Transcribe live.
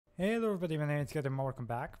Hello everybody, my name is Gadam, welcome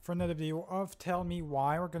back for another video of Tell Me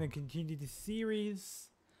Why. We're going to continue the series.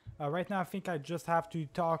 Right now I think I just have to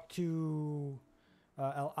talk to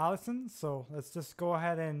Allison, so let's just go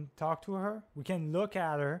ahead and talk to her. We can look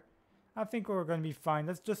at her. I think we're going to be fine.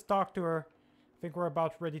 Let's just talk to her. I think we're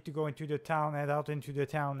about ready to go into the town, head out into the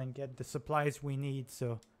town and get the supplies we need,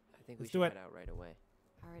 so I think we let's should do it. head out right away.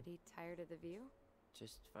 Already tired of the view?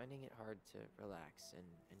 Just finding it hard to relax and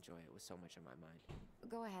enjoy it with so much on my mind.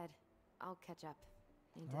 Go ahead. I'll catch up.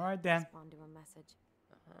 Need to All right then. respond to a message.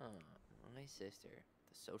 My sister,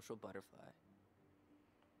 the social butterfly.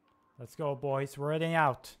 Let's go, boys. We're heading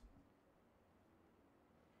out.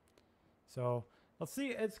 So let's see.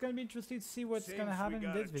 It's gonna be interesting to see what's gonna happen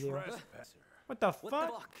in this video. What the What fuck?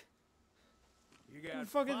 the fuck? You Who got the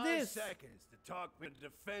fuck is 5 this? seconds to talk me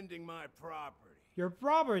defending my property. Your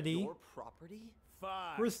property? Your property?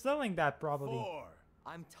 5, We're selling that property. 4,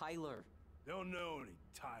 I'm Tyler. don't know any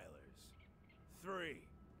Tylers. 3,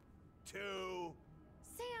 2,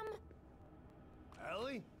 Sam!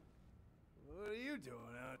 Ellie? What are you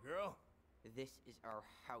doing out, girl? This is our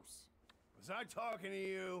house. Was I talking to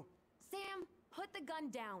you? Sam, put the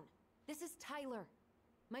gun down. This is Tyler.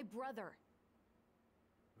 My brother.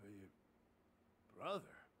 Well, your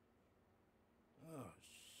brother? Oh,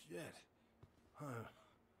 shit. Huh.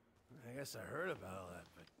 I guess I heard about all that,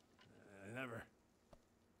 but I never...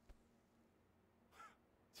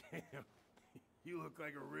 Damn, you look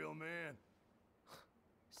like a real man.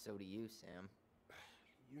 So do you, Sam.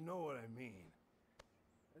 You know what I mean.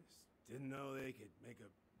 I just didn't know they could make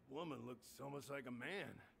a woman look so much like a man.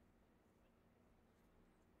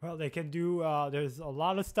 Well, they can do, there's a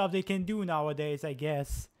lot of stuff they can do nowadays, I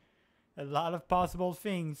guess. A lot of possible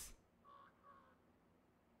things.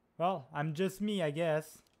 Well, I'm just me, I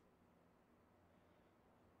guess.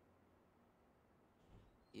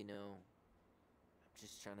 You know, I'm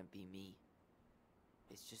just trying to be me.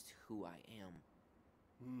 It's just who I am.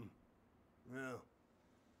 Well,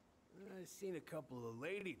 I've seen a couple of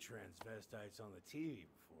lady transvestites on the TV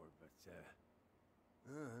before, but,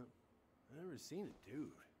 I've never seen a dude.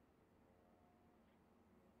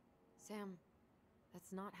 Sam,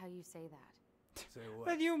 that's not how you say that. Say what?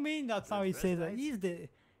 What do you mean that's how he says that? Transvestites?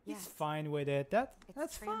 He's Yes. fine with it. That's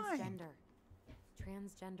It's fine. transgender.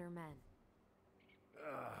 Transgender men.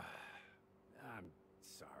 I'm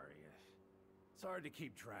sorry. It's hard to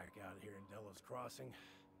keep track out here in Delos Crossing.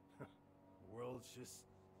 The world's just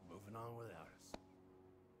moving on without us.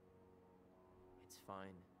 It's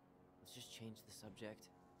fine. Let's just change the subject.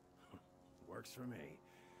 Works for me.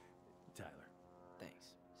 Tyler.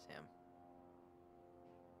 Thanks, Sam.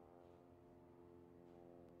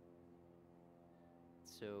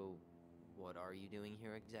 So, what are you doing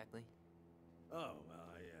here exactly? Oh, well,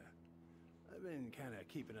 I've been kind of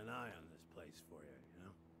keeping an eye on this place for you, you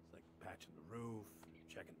know? It's like patching the roof,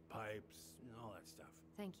 checking pipes, and all that stuff.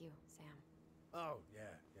 Thank you, Sam. Oh,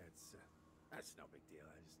 yeah, that's no big deal.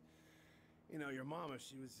 I just, you know, your mama,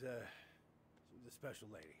 she was a special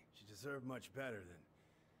lady. She deserved much better than,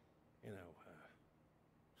 you know,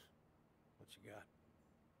 what you got.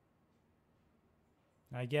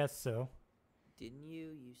 I guess so. Didn't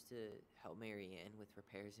you used to help Mary Ann with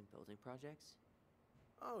repairs and building projects?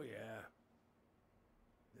 Oh, yeah.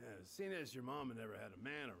 Yeah, seeing as your mama never had a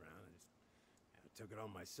man around, I took it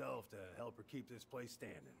on myself to help her keep this place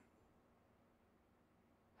standing.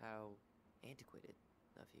 How antiquated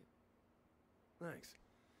of you. Thanks.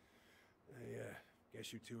 I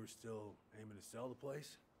guess you two are still aiming to sell the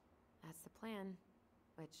place? That's the plan.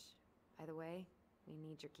 Which, by the way, we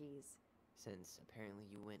need your keys. Since apparently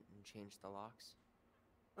you went and changed the locks?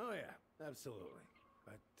 Oh, yeah, absolutely.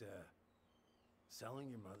 But, selling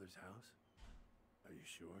your mother's house? Are you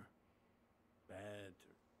sure? Bad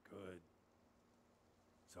or good?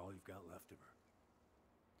 It's all you've got left of her.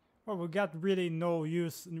 Well, we got really no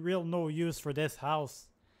use for this house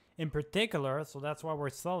in particular, so that's why we're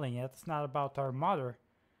selling it. It's not about our mother.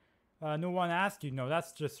 No one asked you, no,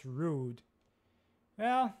 that's just rude.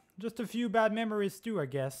 Well, just a few bad memories too, I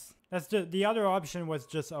guess. That's the other option was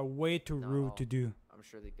just a way too Not rude all. to do. I'm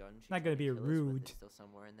sure the gun she's Not gonna trying to be kill us with rude. is still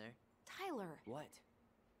somewhere in there. Tyler! What?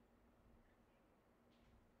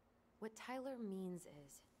 What Tyler means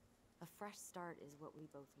is, a fresh start is what we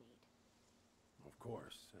both need. Of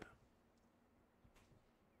course.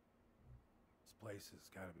 This place has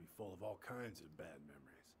got to be full of all kinds of bad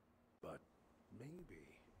memories. But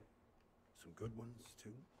maybe some good ones,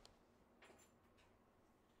 too?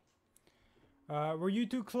 Were you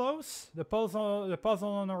too close? The puzzle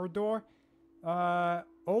on our door.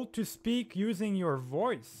 Hold to speak using your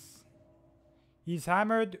voice. He's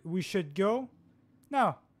hammered. We should go.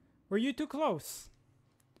 No. Were you too close?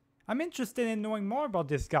 I'm interested in knowing more about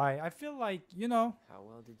this guy. I feel like, you know, How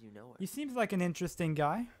well did you know her? he seems like an interesting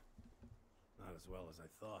guy. Not as well as I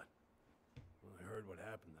thought. When I heard what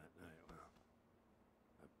happened that night, well,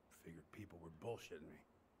 I figured people were bullshitting me.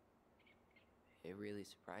 It really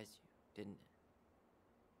surprised you, didn't it?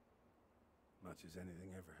 Much as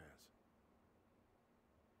anything ever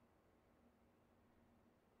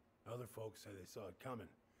has. Other folks say they saw it coming.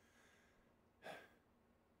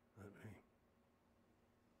 Not me.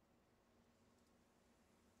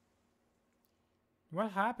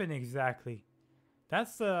 What happened exactly?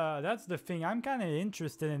 That's the thing. I'm kind of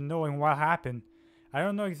interested in knowing what happened. I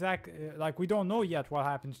don't know exactly. Like, we don't know yet what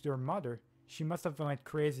happened to her mother. She must have went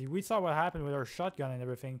crazy. We saw what happened with her shotgun and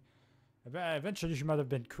everything. Eventually, she might have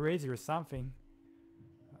been crazy or something.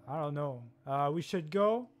 I don't know. We should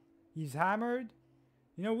go. He's hammered.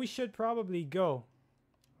 You know, we should probably go.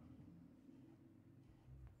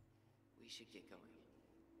 We should get going.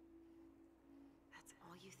 That's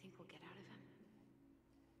all you think we'll get out of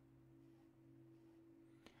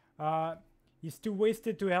him? He's too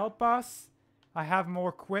wasted to help us. I have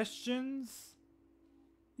more questions.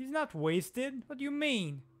 He's not wasted. What do you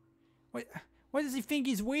mean? What does he think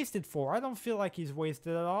he's wasted for? I don't feel like he's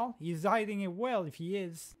wasted at all. He's hiding it well if he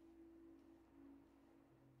is.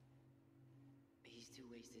 He's too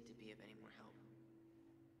wasted to be of any more help.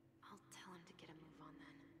 I'll tell him to get a move on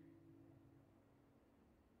then.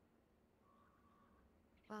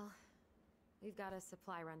 Well, we've got a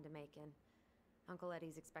supply run to make and Uncle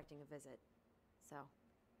Eddie's expecting a visit. So,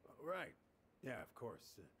 Right. Yeah, of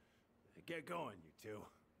course. Get going, you two.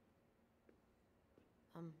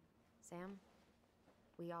 Sam?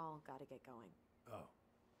 We all gotta get going. Oh,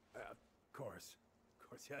 of course. Of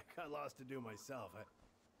course, yeah, I got lots to do myself.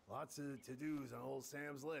 Lots of to-dos on old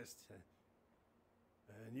Sam's list.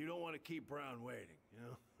 And you don't want to keep Brown waiting, you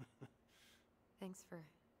know? Thanks for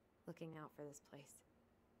looking out for this place.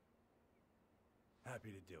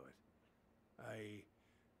 Happy to do it.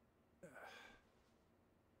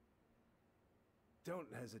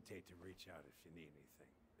 Don't hesitate to reach out if you need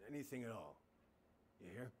anything. Anything at all.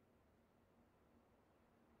 You hear?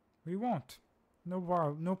 We won't.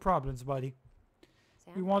 No problems, buddy.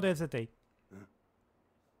 Sam? We won't hesitate.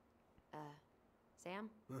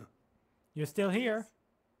 Sam? You're still here.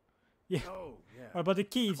 Yeah. Oh, yeah. What about the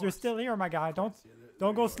keys? You're still here, my guy. Don't Yeah,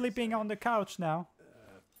 don't go yours. sleeping on the couch now.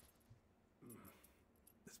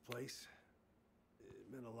 This place,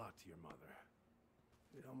 it meant a lot to your mother.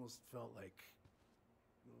 It almost felt like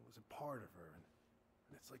it was a part of her, and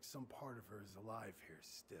it's like some part of her is alive here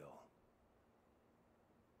still.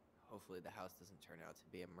 Hopefully the house doesn't turn out to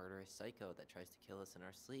be a murderous psycho that tries to kill us in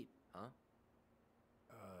our sleep, huh?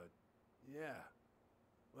 Yeah.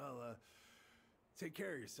 Well, take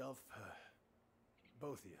care of yourself,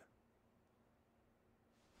 both of you.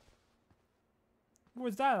 What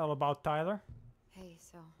was that all about, Tyler? Hey,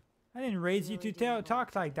 so I didn't raise you Really to do you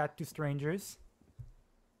talk like that to strangers.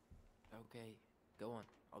 Okay, go on.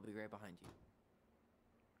 I'll be right behind you.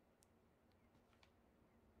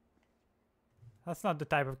 That's not the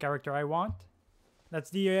type of character I want. That's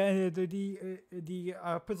the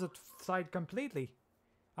opposite side completely.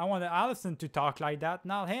 I wanted Allison to talk like that,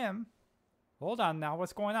 not him. Hold on now,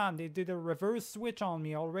 what's going on? They did a reverse switch on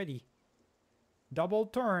me already. Double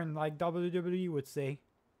turn, like WWE would say.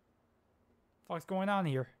 What's going on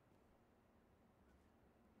here?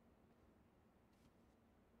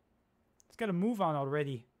 Let's get a move on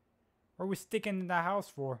already. What are we sticking in the house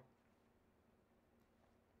for?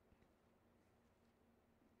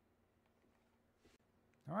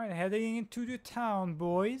 Alright, heading into the town,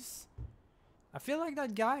 boys. I feel like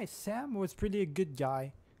that guy, Sam, was pretty a good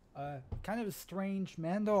guy. Kind of a strange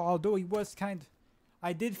man, though, although he was kind...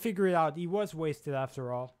 I did figure it out, he was wasted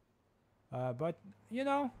after all. But, you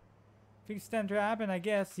know, things tend to happen, I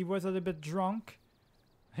guess. He was a little bit drunk.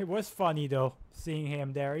 It was funny, though, seeing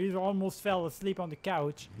him there. He almost fell asleep on the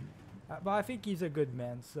couch. But I think he's a good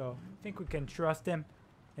man, so I think we can trust him.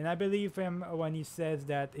 And I believe him when he says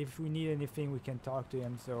that if we need anything, we can talk to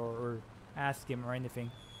him, so or ask him or anything.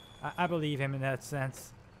 I believe him in that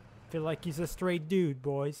sense. Feel like he's a straight dude,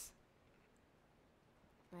 boys.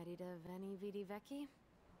 ready to Veni Vidi Vici?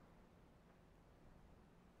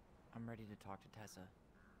 I'm ready to talk to Tessa.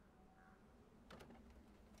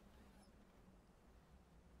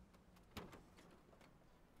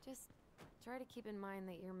 Just try to keep in mind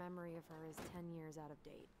that your memory of her is 10 years out of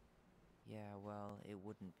date. Yeah, well, it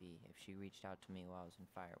wouldn't be if she reached out to me while I was in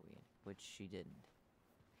Fireweed, which she didn't.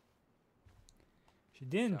 She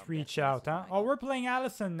didn't So I'm reach guessing out, this is huh? my Oh, we're playing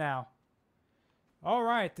Allison now.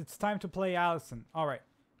 Alright, it's time to play Allison. Alright.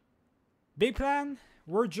 Big plan?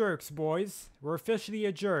 We're jerks, boys. We're officially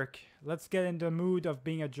a jerk. Let's get in the mood of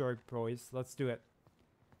being a jerk, boys. Let's do it.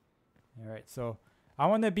 Alright, so I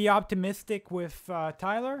want to be optimistic with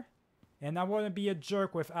Tyler, and I want to be a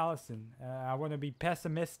jerk with Allison. I want to be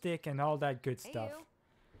pessimistic and all that good Hey, stuff. you.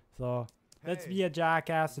 So let's Hey, be a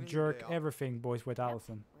jackass, a isn't it your jerk, day off? everything, boys, with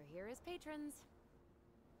Allison. We're here as patrons.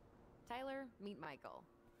 Tyler, meet Michael.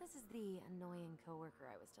 This is the annoying coworker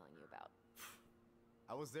I was telling you about.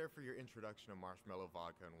 I was there for your introduction of marshmallow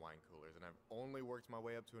vodka and wine coolers, and I've only worked my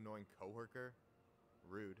way up to annoying coworker.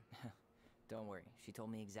 Rude. Don't worry, she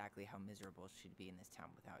told me exactly how miserable she'd be in this town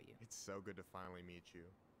without you. It's so good to finally meet you.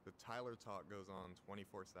 The Tyler talk goes on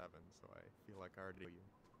 24/7, so I feel like I already know you.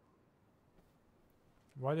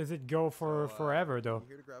 Why does it go for So, forever, though? you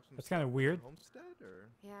here to grab some That's kinda stuff from weird. Homestead, or?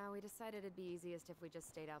 Yeah, we decided it'd be easiest if we just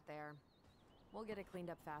stayed out there. We'll get it cleaned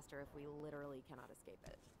up faster if we literally cannot escape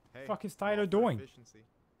it. Hey, Fuck is I'm all Tyler for doing? efficiency.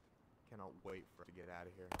 Cannot wait for it to get out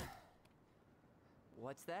of here.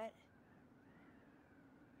 What's that?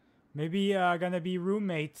 Maybe gonna be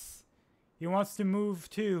roommates. He wants to move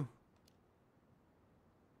too.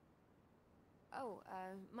 Oh,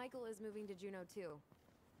 Michael is moving to Juneau too.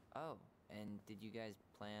 Oh, and did you guys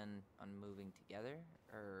plan on moving together,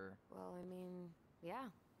 or? Well, I mean, yeah.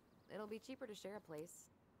 It'll be cheaper to share a place,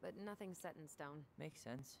 but nothing's set in stone. Makes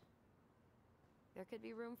sense. There could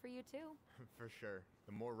be room for you too. For sure.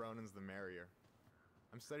 The more Ronins, the merrier.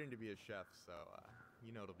 I'm studying to be a chef, so,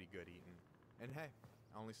 you know it'll be good eating. And hey,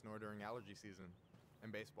 I only snore during allergy season.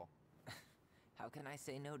 And baseball. How can I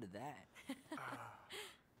say no to that?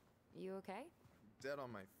 You okay? Dead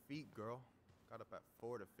on my feet, girl. Got up at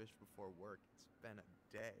 4 to fish before work. It's been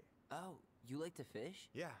a day. Oh, you like to fish?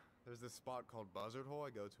 Yeah, there's this spot called Buzzard Hole I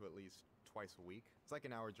go to at least twice a week. It's like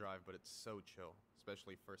an hour drive, but it's so chill,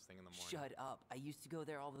 especially first thing in the morning. Shut up. I used to go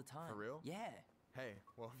there all the time. For real? Yeah. Hey,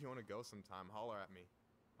 well, if you want to go sometime, holler at me.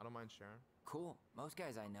 I don't mind sharing. Cool. Most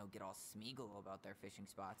guys I know get all smeagol about their fishing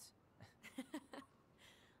spots.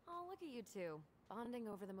 Oh, look at you two. Bonding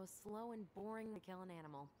over the most slow and boring to kill an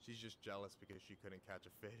animal. She's just jealous because she couldn't catch a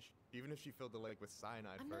fish, even if she filled the lake with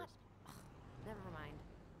cyanide I'm not- first. Never mind.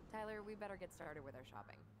 Tyler, we better get started with our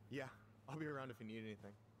shopping. Yeah, I'll be around if you need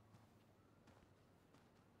anything.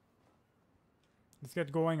 Let's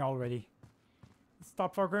get going already.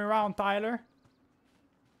 Stop fucking around, Tyler.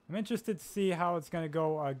 I'm interested to see how it's gonna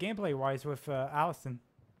go gameplay-wise with Allison.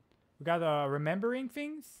 We got remembering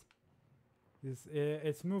things.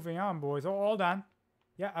 It's moving on, boys. Oh, hold on.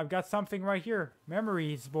 Yeah, I've got something right here.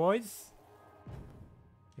 Memories, boys.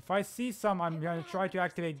 If I see some, I'm gonna try to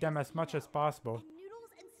activate them as much as possible. And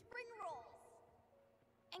noodles and spring rolls.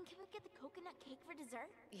 And can we get the coconut cake for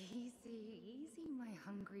dessert? Easy, easy, my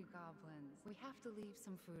hungry goblins. We have to leave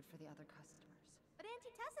some food for the other customers. But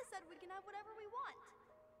Auntie Tessa said we can have whatever we want.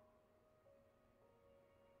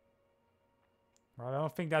 Well, I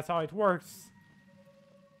don't think that's how it works.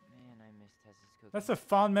 Man, I miss Tessa's cookies. That's a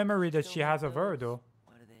fond memory that Still she make has of her, those- though.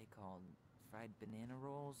 What are they called? Fried banana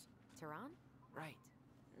rolls? Tehran? Right.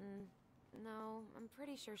 No, I'm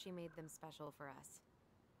pretty sure she made them special for us.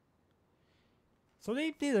 So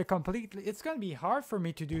they did a completely. It's gonna be hard for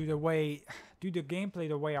me to do the gameplay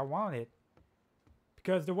the way I want it,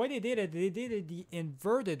 because the way they did it the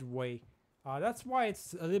inverted way. That's why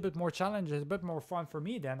it's a little bit more challenging, a bit more fun for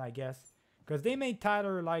me then, I guess, because they made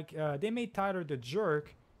Tyler the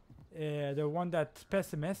jerk, the one that's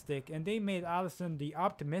pessimistic, and they made Allison the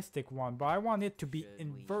optimistic one. But I want it to be Should we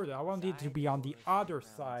inverted. I want it to decide be on the or stick other around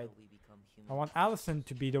side. till we become I human want beings? Allison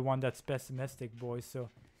to be the one that's pessimistic, boys. So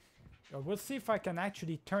we'll see if I can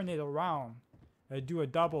actually turn it around. Do a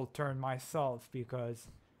double turn myself, because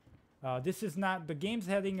this is not, the game's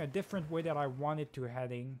heading a different way that I want it to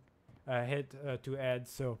head.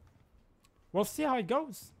 So we'll see how it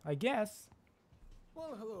goes, I guess.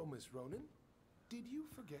 Well, hello, Miss Ronan. Did you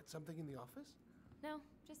forget something in the office? No,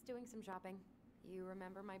 just doing some shopping. You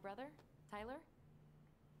remember my brother, Tyler?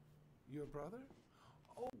 Your brother?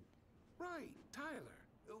 Oh, right, Tyler.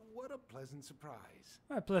 What a pleasant surprise.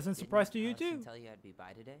 A pleasant Didn't surprise to you Allison too. tell you I'd be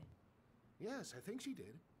by today? Yes, I think she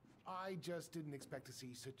did. I just didn't expect to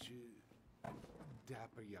see such a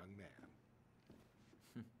dapper young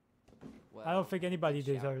man. Well, I don't think anybody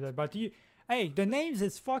good deserves shout. that. But you, hey, the name's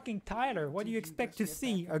is fucking Tyler. What do you Did expect to just get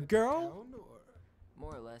see? back A into girl? town, or-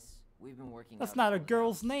 More or less. We've been working. That's out not a full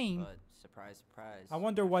girl's house, name. But surprise, surprise. I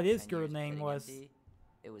wonder after what his 10 girl years name sitting was. empty,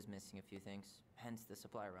 it was missing a few things. Hence the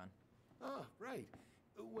supply run. Ah, right.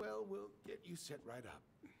 Well, we'll get you set right up.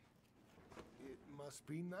 It must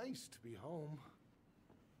be nice to be home.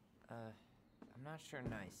 I'm not sure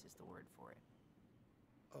nice is the word for it.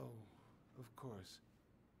 Oh, of course.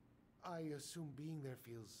 I assume being there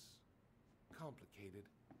feels complicated.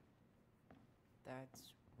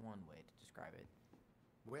 That's one way to describe it.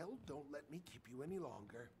 Well, don't let me keep you any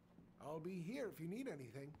longer. I'll be here if you need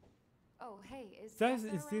anything. Oh, hey, is Says,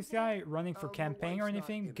 Tessa is around this today? guy running for My campaign or wife's not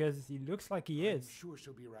anything? in it. Because he looks like he I'm is. sure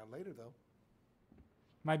she'll be around later, though.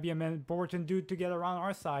 Might be an important dude to get around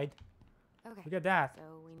our side. Okay. Look at that. So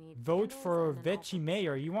we need Vote candles for and an Vecchi altar.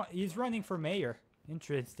 mayor. He's running for mayor.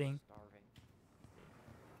 Interesting. Starving.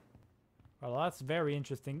 Well, that's very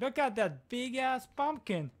interesting. Look at that big ass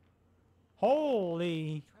pumpkin.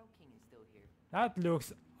 Holy. Trout King is still here. That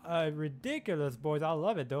looks ridiculous, boys. I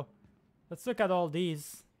love it, though. Let's look at all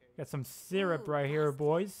these. Got some syrup Ooh, right here, busted.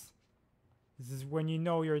 boys. This is when you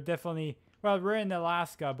know you're definitely... Well, we're in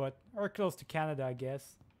Alaska, but we're close to Canada, I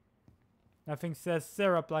guess. Nothing says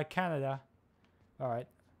syrup like Canada. Alright.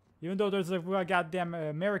 Even though there's like goddamn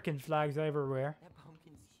American flags everywhere. That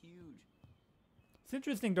pumpkin's huge. It's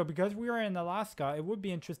interesting though, because we are in Alaska, it would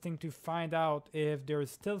be interesting to find out if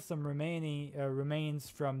there's still some remaining remains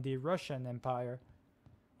from the Russian Empire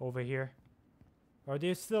over here. Are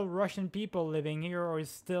there still Russian people living here, or is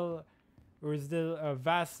still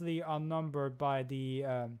vastly outnumbered by the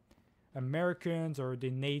Americans or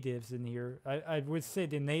the natives in here? I would say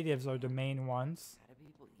the natives are the main ones. How do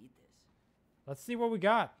people eat this? Let's see what we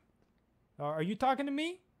got. Are you talking to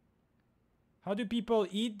me? How do people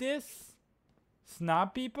eat this?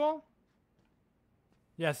 Snob people?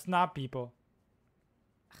 Yeah, snob people.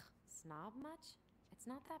 Snob much? It's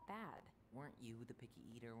not that bad. Weren't you the picky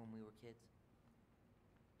eater when we were kids?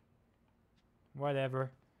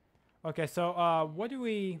 Whatever. Okay, so what do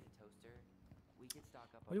we... The toaster. We could stock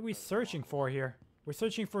up What on are we frozen searching waffles. for here? We're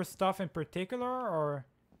searching for stuff in particular, or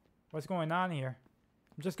what's going on here?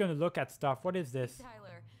 I'm just gonna look at stuff. What is this?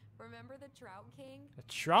 Tyler, remember the Trout King? A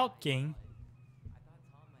Trout King? I thought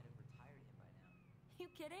Tom might have retired him by now. You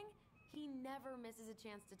kidding? He never misses a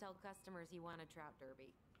chance to tell customers he won a trout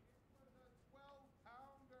derby.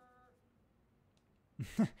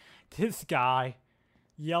 This guy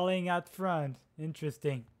yelling at front.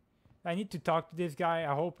 Interesting. I need to talk to this guy.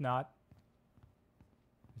 I hope not.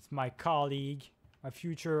 It's my colleague, my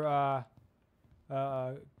future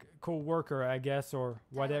co-worker, I guess, or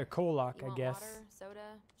whatever, You Kolak, I want guess. water, soda,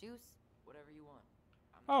 juice? Whatever you want.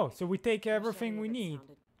 Oh, so we take Wish everything any we of it need.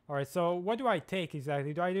 sounded- All right, so what do I take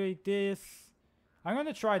exactly? Do I do this? I'm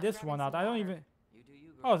gonna try I'm this grabbing one out. some I don't water. even... You do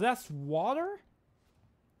you, girl. Oh, that's water?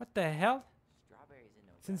 What the hell? Strawberries in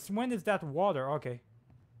no Since when is that water? Okay.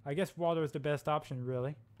 I guess water is the best option,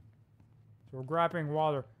 really. So we're grabbing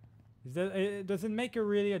water. Is that, does it make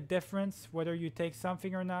really a difference whether you take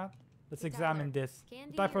something or not? Let's Hey, examine Tyler, this.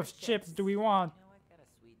 candy What type or of chips do we want? You know I've got a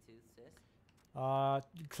sweet tooth,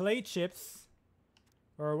 sis. Clay chips.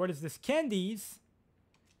 Or what is this? Candies?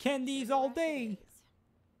 Candies all day.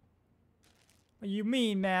 What you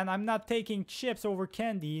mean, man? I'm not taking chips over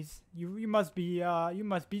candies. You must be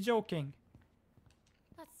joking.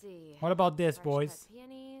 Let's see. What about this, Fresh boys? cut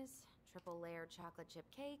peonies, triple layer chocolate chip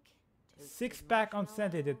cake, toasted 6-pack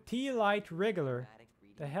unscented, a marshmallow. tea light regular. Dramatic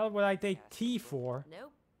reading. The hell would I take Cast tea of for?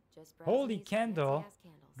 Nope. Just Holy brownies, candle. fancy-ass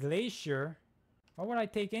candles. Glacier. Why would I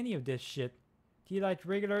take any of this shit? Tea light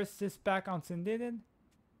regular, 6-pack unscented.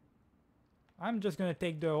 I'm just gonna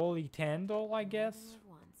take the holy candle, I guess. All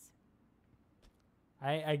at once.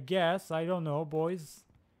 I guess. I don't know, boys.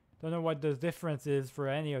 Don't know what the difference is for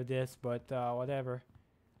any of this, but whatever.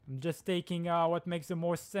 I'm just taking what makes the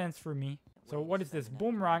most sense for me. So Wait, what is this? 7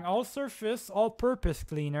 Boomerang, all surface, all purpose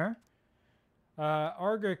cleaner.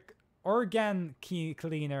 Organ key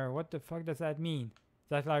cleaner. What the fuck does that mean? Is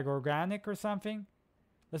that like organic or something?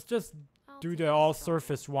 Let's just I'll do take the this all strong.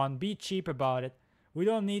 surface one. Be cheap about it. We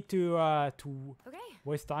don't need to Okay.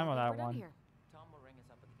 waste time on I that think we're done one. here. Tom will ring us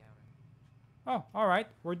up at the counter. Oh, all right.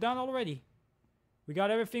 We're done already. We got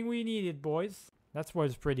everything we needed, boys. That's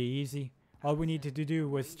was pretty easy. All we needed to do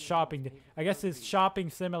was shopping. I guess it's shopping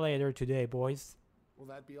simulator today, boys. Will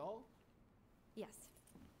that be all? Yes.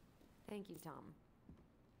 Thank you, Tom.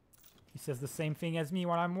 He says the same thing as me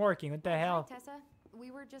when I'm working. What the hell? Hi, Tessa. We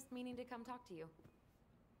were just meaning to come talk to you.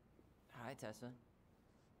 Hi, Tessa.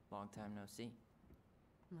 Long time no see.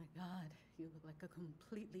 My God, you look like a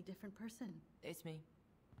completely different person. It's me.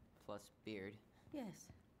 Plus beard. Yes.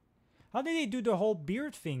 How did they do the whole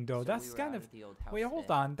beard thing, though? So That's we were kind out of... at the old house Wait, hold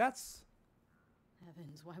today. on. That's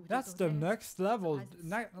Heavens, why would that's you the go there? next level. Surprised it's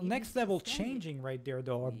even Next still level standing. changing right there,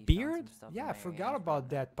 though. A We found some beard? stuff Yeah, I in forgot Marianne's about room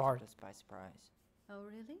that took part. us by surprise. Oh,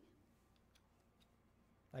 really?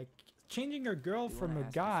 Like, changing a girl We from wanna a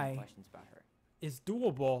ask you some guy questions about her. is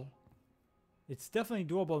doable. It's definitely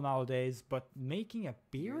doable nowadays, but making a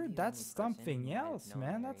You're beard? the That's only person something who might have else, known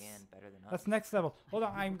man. Marianne better than That's us. next level. Hold I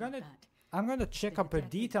on, don't know I'm about gonna... that. I'm gonna check The up a detective-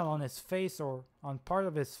 detail on his face or on part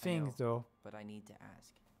of his I know. things, though. But I need to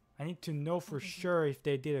ask. I need to know for Okay. sure if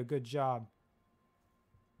they did a good job.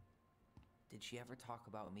 Did she ever talk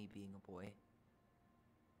about me being a boy?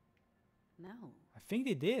 No, I think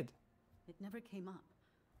they did. it never came up.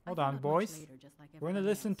 I Hold found on, out much boys. later, just like We're gonna everyone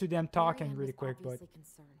listen else. to them talking Marianne really was quick, but obviously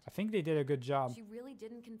concerned. I think they did a good job. She really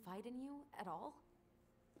didn't confide in you at all?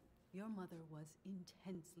 Your mother was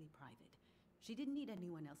intensely private. She didn't need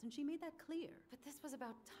anyone else, and she made that clear. But this was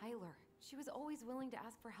about Tyler. She was always willing to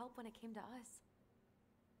ask for help when it came to us.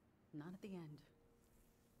 Not at the end.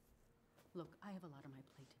 Look, I have a lot on my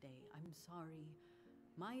plate today. I'm sorry.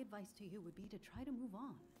 My advice to you would be to try to move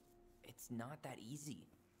on. It's not that easy.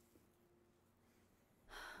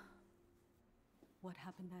 What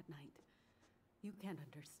happened that night? You can't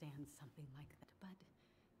understand something like that, but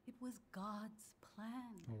it was God's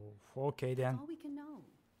plan. Oh, okay then. That's all we can know.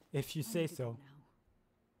 If you I say need to go so. now.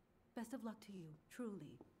 Best of luck to you,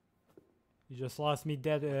 truly. You just lost me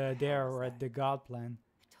dead hell there was at that? the God plan.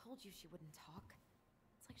 I told you she wouldn't talk.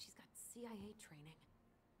 It's like she's got CIA training.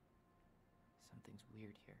 Something's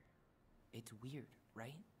weird here. It's weird,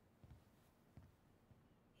 right?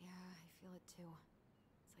 Yeah, I feel it too.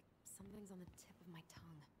 It's like something's on the tip of my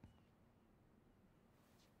tongue.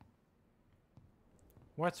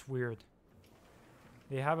 What's weird?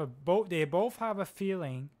 They both have a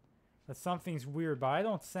feeling that something's weird, but I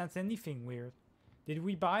don't sense anything weird. Did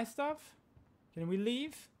we buy stuff? Can we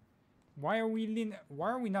leave? Why are we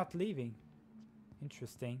not leaving?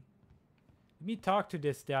 Interesting. Let me talk to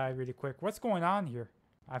this guy really quick. What's going on here?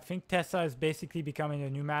 I think Tessa is basically becoming a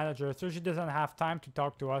new manager, so she doesn't have time to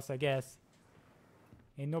talk to us, I guess.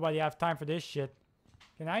 Ain't nobody have time for this shit.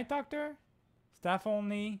 Can I talk to her? Staff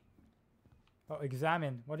only. Oh,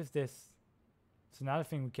 examine. What is this? It's another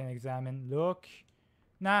thing we can examine. Look.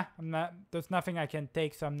 Nah, I'm not. There's nothing I can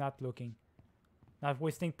take, so I'm not looking. Not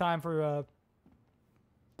wasting time for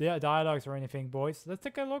dialogues or anything, boys. Let's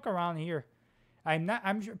take a look around here. I'm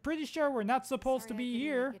pretty sure we're not supposed to Sorry I be couldn't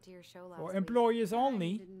here. make it to your show last For week. employees I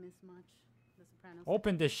only. didn't miss much. The Sopranos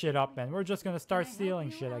Open this shit up, man. We're just gonna start Can I help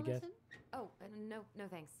stealing you, shit, I guess. Allison? Oh, no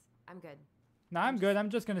thanks. I'm good. No, I'm I'm good. just I'm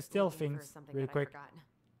just gonna steal Looking for things something really that I quick. forgot.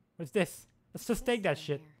 What's this? Let's just take that This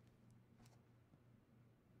shit. in here.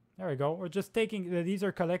 There we go. We're just taking. These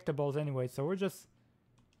are collectibles anyway, so we're just.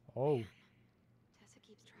 Oh. Tessa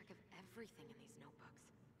keeps track of everything in these notebooks.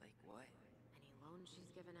 Like what? Any loans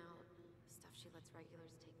she's given out, stuff she lets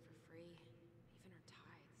regulars take for free, even her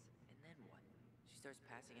tithes. And then what? She starts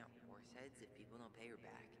passing out horse heads if people don't pay her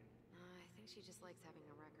back. I think she just likes having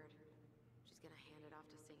a record. She's gonna hand it off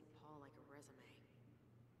to St. Paul like a resume.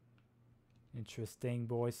 Interesting,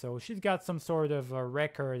 boy. So she's got some sort of a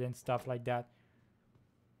record and stuff like that.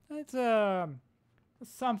 It's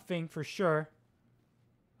something for sure.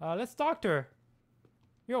 Let's talk to her.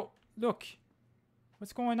 Yo, look.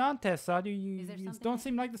 What's going on, Tessa? Is there You something I don't can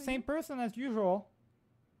seem do like the for same you? person as usual.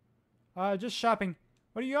 Just shopping.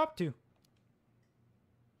 What are you up to?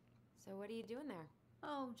 So what are you doing there?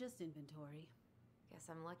 Oh, just inventory. Guess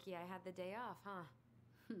I'm lucky I had the day off, huh?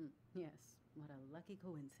 Yes, what a lucky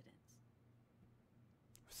coincidence.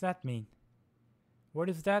 What's that mean? What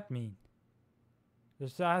does that mean?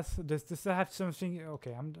 Does this have something?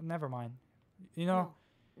 Okay, never mind. You know,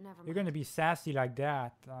 No, never mind. you're gonna be sassy like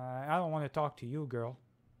that. I don't want to talk to you, girl.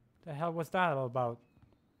 The hell was that all about?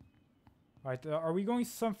 Alright, are we going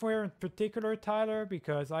somewhere in particular, Tyler?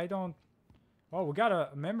 Because I don't... Oh, we got a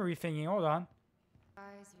memory thingy. Hold on.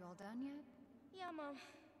 Guys, you all done yet? Yeah, Mom.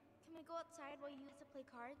 Can we go outside while you have to play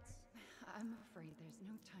cards? I'm afraid there's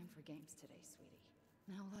no time for games today, sweetie.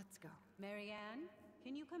 Now let's go. Marianne,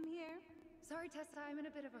 can you come here? Sorry, Tessa, I'm in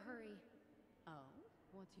a bit of a hurry. Oh,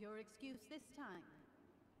 what's your excuse this time?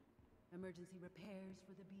 Emergency repairs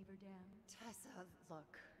for the beaver dam? Tessa,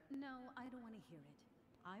 look. No, I don't want to hear it.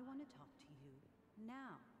 I want to talk to you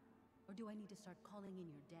now. Or do I need to start calling in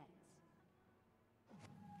your debts?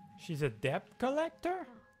 She's a debt collector?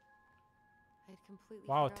 I'd completely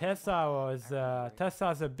Wow, forgotten about Tessa was... remember.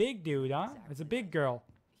 Tessa's a big dude, huh? It's a Exactly big like girl.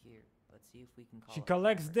 Here, let's see if we can call She up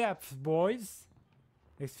collects Robert. debts, boys.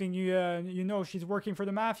 Next thing you know, she's working for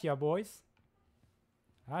the mafia, boys.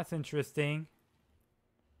 That's interesting.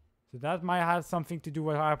 So that might have something to do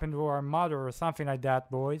with what happened to our mother or something like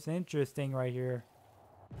that, boys. Interesting right here.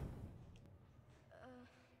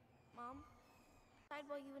 Mom? Outside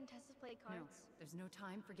while you and Tessa play No, cards? there's no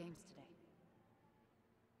time for games today.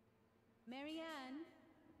 Marianne,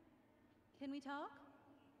 can we talk?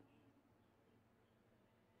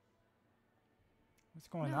 What's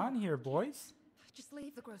going No. on here, boys? Just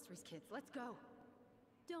leave the groceries, kids. Let's go.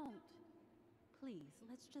 Don't. Please,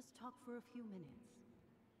 let's just talk for a few minutes.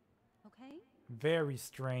 okay? Very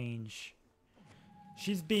strange.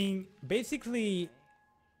 She's being basically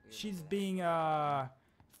she's being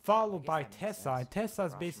followed by Tessa, and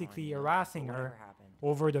Tessa's basically harassing her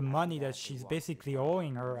over the money that she's basically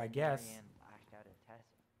owing her, I guess. Lashed out at Tessa,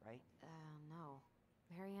 right? No.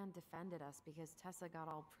 Marianne defended us because Tessa got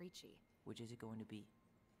all preachy. Which is it going to be?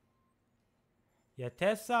 Yeah,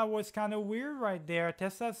 Tessa was kind of weird right there.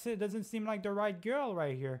 Tessa doesn't seem like the right girl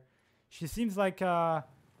right here. She seems like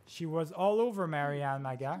she was all over Marianne,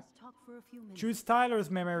 my guy. Just talk for a few minutes. Choose Tyler's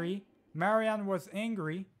memory. Marianne was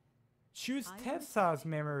angry. Choose Tessa's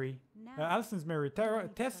memory. Allison's memory.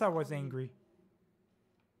 Tessa was angry.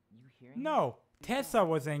 You hearing? No, Tessa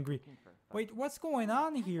was angry. Wait, what's going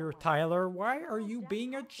on here, Tyler? Why are you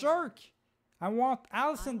being a jerk? I want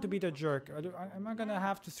Allison to be the jerk. Am I gonna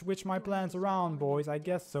have to switch my plans around, boys? I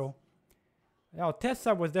guess so. Oh,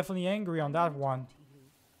 Tessa was definitely angry on that one.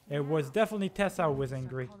 It was definitely Tessa who was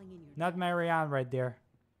angry. Not Marianne right there.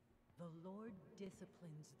 The Lord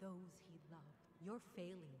disciplines those he loves. You're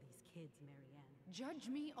failing these kids, Marianne. Judge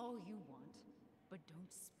me all you want, but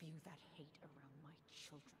don't spew that hate around my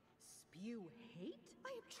children. Spew hate? I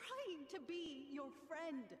am trying to be your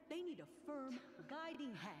friend. They need a firm,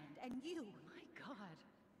 guiding hand, and you... My God,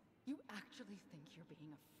 you actually think you're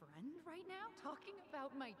being a friend right now? Talking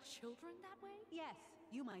about my children that way? Yes,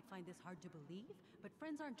 you might find this hard to believe, but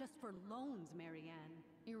friends aren't just for loans, Marianne.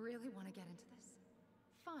 You really want to get into this?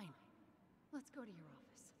 Fine. Let's go to your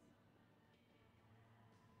office.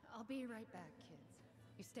 I'll be right back, kids.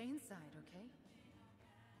 You stay inside, okay?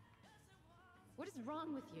 What is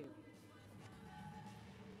wrong with you?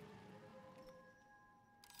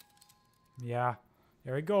 Yeah,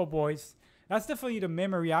 there we go, boys. That's definitely the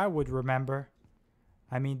memory I would remember.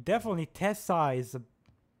 I mean, definitely Tessa is a...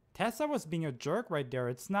 Tessa was being a jerk right there.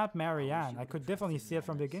 It's not Marianne. I could definitely see it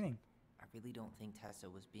from the beginning. I really don't think Tessa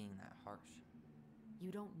was being that harsh.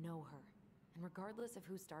 You don't know her. And regardless of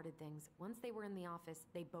who started things, once they were in the office,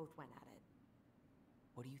 they both went at it.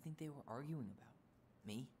 What do you think they were arguing about?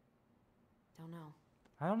 Me? Don't know.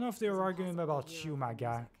 I don't know if they It's were arguing impossible to about hear you, over my the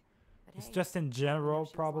guy. music. But It's hey, just in I know general, she was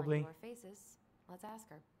lying to probably. our faces. Let's ask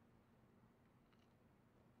her.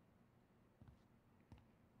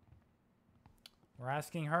 We're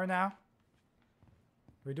asking her now.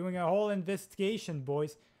 We're doing a whole investigation,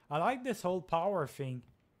 boys. I like this whole power thing.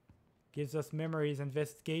 Gives us memories,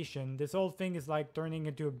 investigation. This whole thing is like turning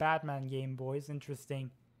into a Batman game, boys.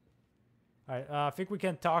 Interesting. Alright, I think we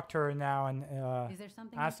can talk to her now and Is there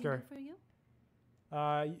something ask I can her. do for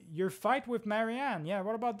you? Your fight with Marianne. Yeah,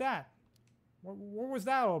 what about that? What was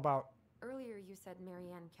that all about? Earlier you said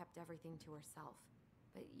Marianne kept everything to herself.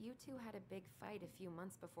 But you two had a big fight a few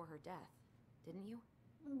months before her death, didn't you?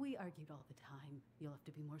 We argued all the time. You'll have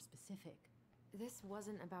to be more specific. This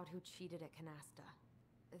wasn't about who cheated at Canasta.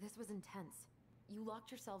 This was intense. You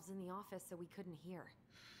locked yourselves in the office so we couldn't hear.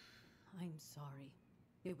 I'm sorry.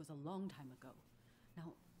 It was a long time ago.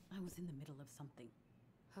 Now, I was in the middle of something.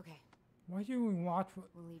 Okay, Why do we want...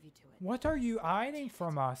 we'll leave you to it. What are you hiding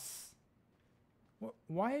from us?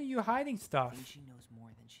 Why are you hiding I stuff? think she knows more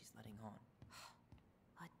than she's letting on.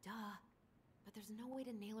 Duh. But there's no way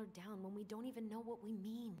to nail her down when we don't even know what we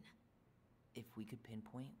mean. If we could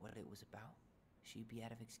pinpoint what it was about, she'd be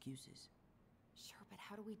out of excuses. Sure, but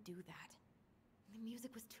how do we do that? The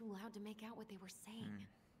music was too loud to make out what they were saying.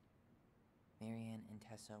 Marianne and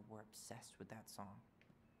Tessa were obsessed with that song.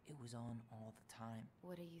 It was on all the time.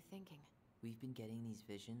 What are you thinking? We've been getting these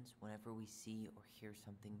visions whenever we see or hear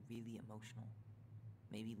something really emotional.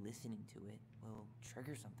 Maybe listening to it will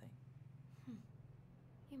trigger something.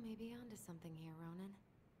 You may be onto something here, Ronan.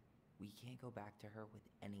 We can't go back to her with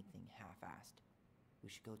anything half-assed. We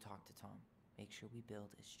should go talk to Tom. Make sure we build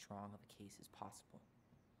as strong of a case as possible.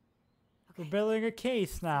 We're building a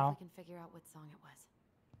case See if now. we can figure out what song it was.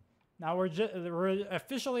 Now we're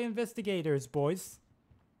officially investigators, boys.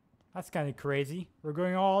 That's kind of crazy. We're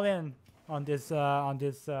going all in on this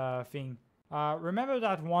thing. Remember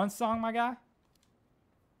that one song, my guy?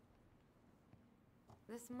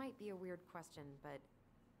 This might be a weird question, but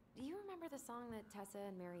do you remember the song that Tessa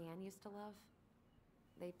and Marianne used to love?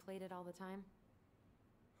 They played it all the time.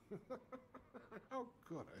 How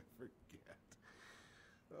could I forget?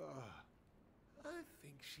 I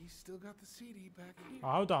think she's still got the CD back here. Oh,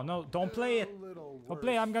 hold on, no, don't play it. A little Don't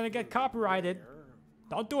play it, I'm worse gonna get for copyrighted. wear.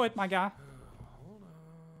 Don't do it, my guy. Hold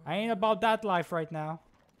on. I ain't about that life right now.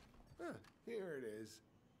 Here it is.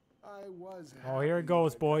 I was Oh, here it happy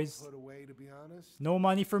goes, when it got boys. Put away, to be honest. No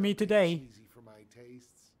money for me today. Cheesy for my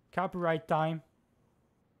tastes. Copyright time.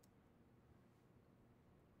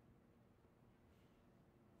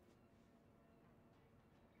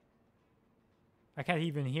 I can't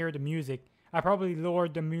even hear the music. I probably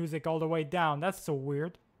lowered the music all the way down. That's so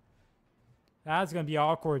weird. That's gonna be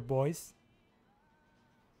awkward, boys.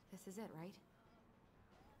 This is it, right?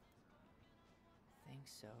 Think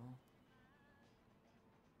so.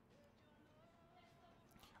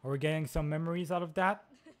 Are we getting some memories out of that?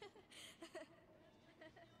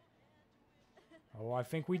 Oh, I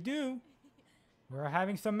think we do. We're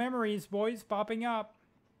having some memories, boys, popping up.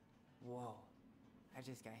 Whoa. I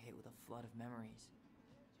just got hit with a flood of memories.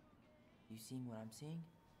 You seeing what I'm seeing?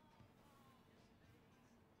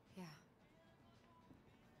 Yeah.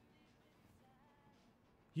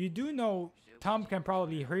 You do know Tom can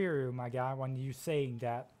probably hear you, my guy, when you saying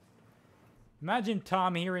that. Imagine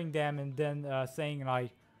Tom hearing them and then saying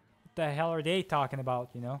like, what the hell are they talking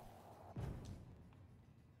about, you know?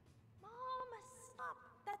 Mom, stop!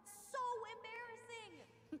 That's so embarrassing!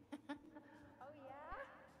 Oh, yeah?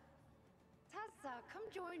 Tessa, come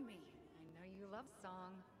join me. I know you love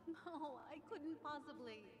song. No, I couldn't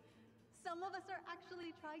possibly. Some of us are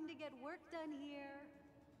actually trying to get work done here.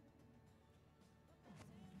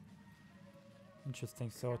 Interesting.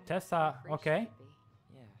 So Tessa, okay.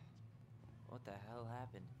 Yeah. What the hell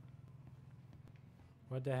happened?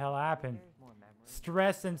 What the hell happened? More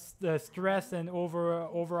memories. Stress and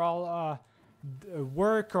overall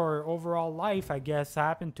work or overall life, I guess,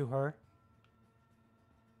 happened to her.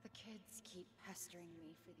 The kids keep pestering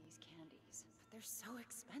me for these candies, but they're so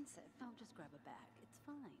expensive. I'll just grab a bag. It's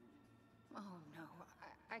fine. Oh, no,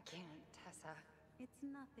 I can't, Tessa. It's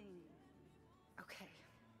nothing. Okay.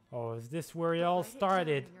 Oh, is this where it all Write it down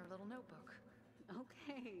started? in your little notebook.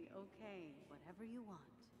 Okay, okay. Whatever you want.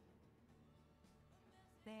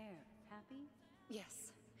 There. Happy?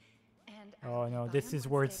 Yes. And Oh no, I'll this buy 'em is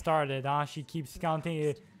where it once they started, huh? She keeps counting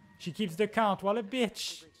it. She keeps the count. What a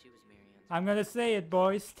bitch. Like she was Marianne's. I'm gonna say it,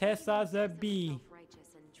 boys. Tessa's a B.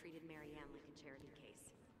 Self-righteous and treated Marianne like a charity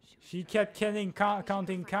case. She kept counting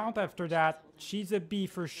count after that. She's a B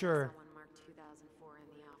for sure. Someone marked 2004 in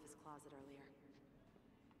the office closet earlier.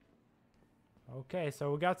 Okay,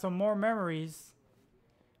 so we got some more memories.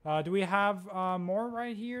 Do we have more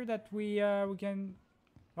right here that we can?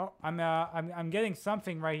 Oh, I'm getting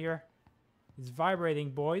something right here. It's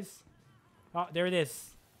vibrating, boys. Oh, there it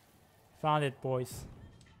is. Found it, boys.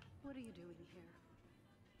 What are you doing here?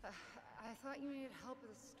 I thought you needed help at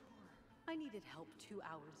the store. I needed help 2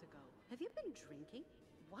 hours ago. Have you been drinking?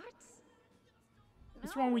 What?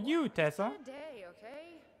 What's wrong with you, Tessa? Bad day,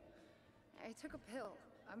 okay? I took a pill.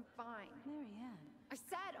 I'm fine. Marianne. I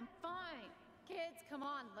said I'm fine. Kids, come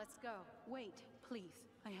on, let's go. Wait, please.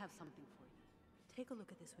 I have something for you. Take a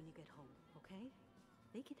look at this when you get home, okay?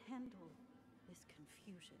 They can handle this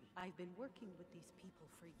confusion. I've been working with these people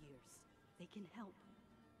for years. They can help.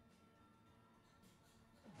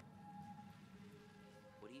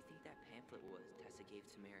 What do you think that pamphlet was Tessa gave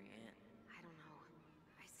to Marianne? I don't know.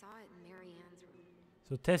 I saw it in Marianne's room.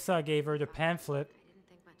 So Tessa gave her the pamphlet. I didn't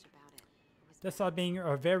think much about it. It was Tessa, being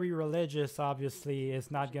very religious, obviously,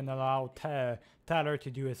 is not gonna allow Tyler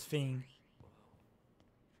to do his thing.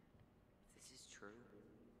 If this is true,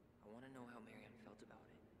 I want to know how Marianne felt about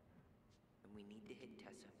it. And we need to hit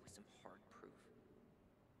Tessa with some hard proof.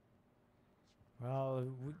 Well,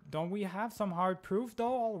 don't we have some hard proof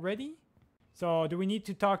though already? So do we need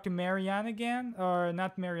to talk to Marianne again, or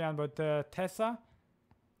not Marianne, but Tessa,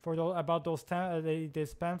 for about those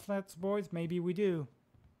these pamphlets, boys? Maybe we do.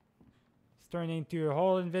 It's turning into a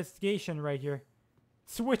whole investigation right here.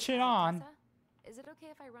 Switch it on. Tessa, is it okay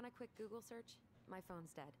if I run a quick Google search? My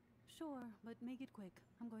phone's dead. Sure, but make it quick.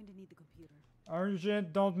 I'm going to need the computer.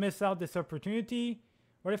 Urgent! Don't miss out this opportunity.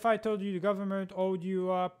 What if I told you the government owed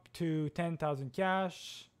you up to 10,000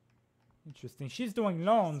 cash? Interesting. She's doing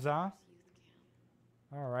loans, huh?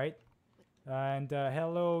 All right. And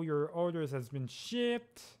hello, your orders has been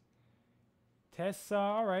shipped. Tessa,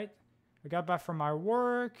 all right. I got back from my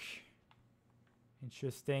work.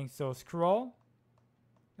 Interesting. So scroll.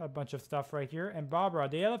 Got a bunch of stuff right here. And Barbara,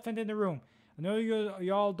 the elephant in the room. I know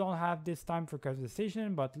y'all don't have this time for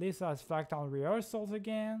conversation, but Lisa has flagged on rehearsals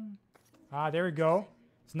again. Ah, there we go.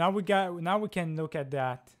 So now we can look at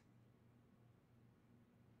that.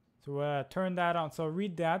 So turn that on. So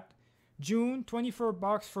read that. June,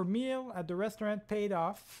 $24 for meal at the restaurant paid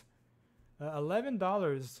off.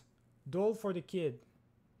 $11. Dole for the kid.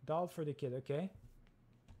 Doll for the kid, okay.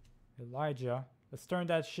 Elijah. Let's turn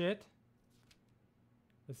that shit.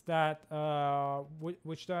 What's that?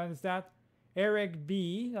 Which one is that? Eric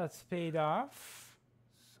B. That's paid off.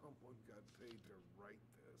 Someone got paid to write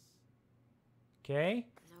this. Okay.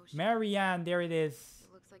 No shit. Marianne, there it is.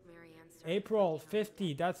 It looks like Marianne started April working on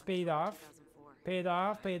 50. that That's paid in off. 2004. Paid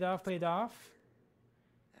off, paid off, paid off.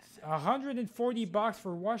 $140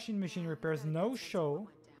 for washing machine repairs, no show.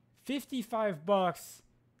 $55,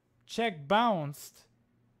 check bounced.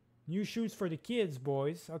 New shoes for the kids,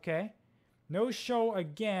 boys. Okay. No show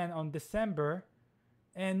again on December,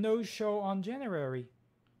 and no show on January.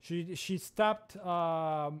 She stopped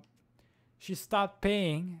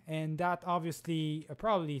paying, and that obviously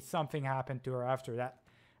probably something happened to her after that.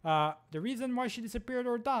 The reason why she disappeared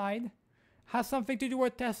or died has something to do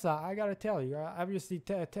with Tessa. I gotta tell you, obviously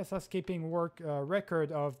Tessa's keeping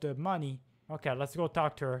record of the money. Okay, let's go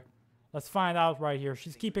talk to her. Let's find out right here.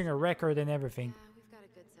 She's keeping a record and everything. Yeah, we've got a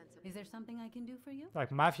good sense of. Is there something I can do for you?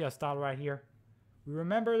 Like mafia style right here. We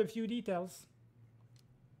remembered a few details.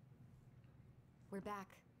 We're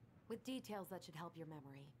back with details that should help your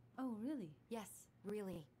memory. Oh, really? Yes,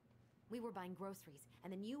 really. We were buying groceries,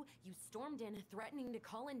 and then you stormed in, threatening to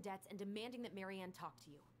call in debts and demanding that Marianne talk to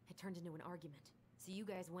you. It turned into an argument. So you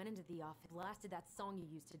guys went into the office, blasted that song you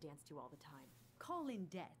used to dance to all the time. Call in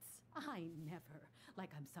debts? I never.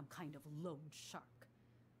 Like I'm some kind of loan shark.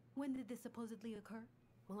 When did this supposedly occur?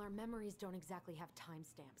 Well, our memories don't exactly have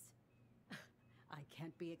timestamps. I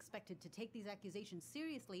can't be expected to take these accusations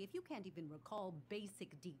seriously if you can't even recall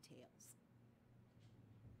basic details.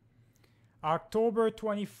 October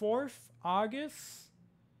 24th, August.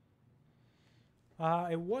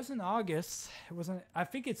 It wasn't August. It wasn't. I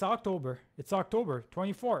think it's October. It's October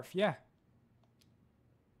 24th. Yeah.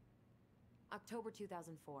 October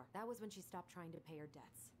 2004. That was when she stopped trying to pay her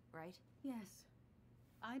debts, right? Yes.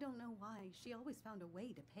 I don't know why. She always found a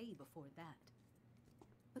way to pay before that.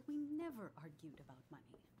 But we never argued about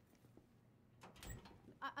money.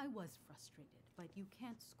 I was frustrated, but you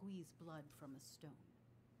can't squeeze blood from a stone.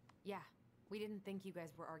 Yeah, we didn't think you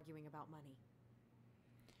guys were arguing about money.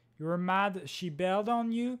 You were mad she bailed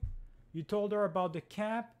on you. You told her about the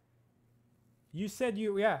cap. You said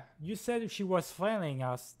you said she was flailing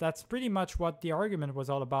us. That's pretty much what the argument was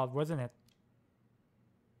all about, wasn't it?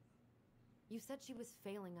 You said she was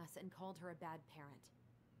failing us and called her a bad parent.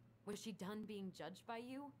 Was she done being judged by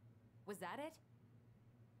you? Was that it?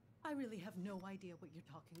 I really have no idea what you're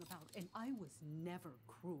talking about, and I was never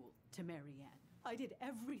cruel to Marianne. I did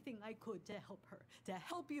everything I could to help her, to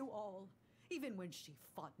help you all. Even when she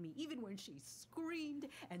fought me, even when she screamed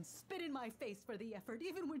and spit in my face for the effort,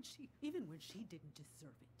 even when she didn't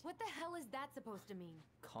deserve it. What the hell is that supposed to mean?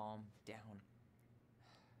 Calm down.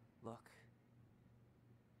 Look,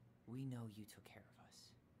 we know you took care of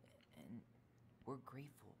us, and we're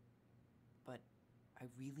grateful. But I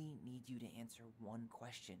really need you to answer one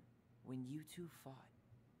question. When you two fought,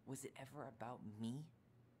 was it ever about me?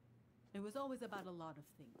 It was always about a lot of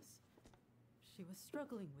things. She was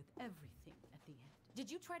struggling with everything at the end. Did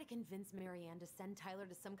you try to convince Marianne to send Tyler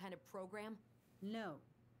to some kind of program? No,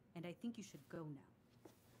 and I think you should go now.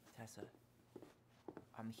 Tessa,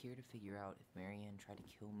 I'm here to figure out if Marianne tried to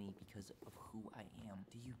kill me because of who I am.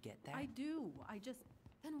 Do you get that? I do. I just...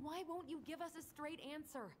 Then why won't you give us a straight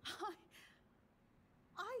answer?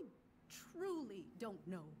 I truly don't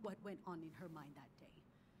know what went on in her mind that day.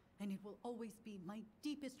 And it will always be my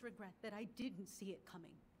deepest regret that I didn't see it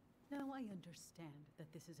coming. Now I understand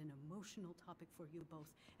that this is an emotional topic for you both,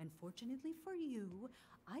 and fortunately for you,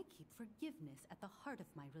 I keep forgiveness at the heart of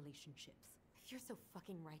my relationships. If you're so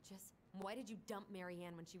fucking righteous, why did you dump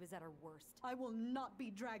Marianne when she was at her worst? I will not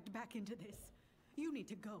be dragged back into this. You need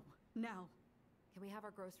to go, now. Can we have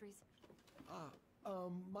our groceries?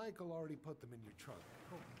 Michael already put them in your trunk.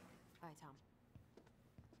 Cool. Bye, Tom.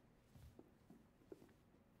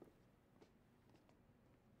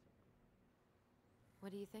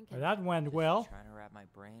 What do you think? That went well. Trying to wrap my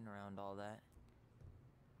brain around all that.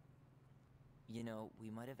 You know, we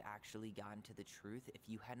might have actually gotten to the truth if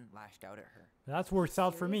you hadn't lashed out at her. That works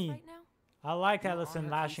out for me. Right now? I like You're on Allison her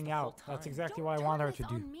case lashing the whole out. That's time. exactly Don't what I want turn her this to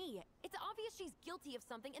do. on me. It's obvious she's guilty of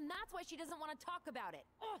something, and that's why she doesn't want to talk about it.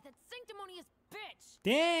 Oh, that sanctimonious bitch!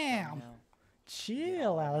 Damn! No.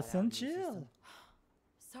 Chill, that out Allison, of your chill. system.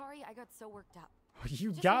 Sorry, I got so worked up. You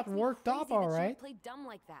Just got makes me worked crazy up, that she would alright. play dumb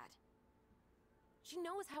like that. She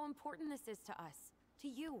knows how important this is to us, to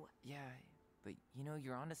you. Yeah, but you know,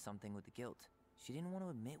 you're onto something with the guilt. She didn't want to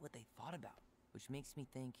admit what they thought about, which makes me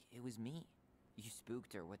think it was me. You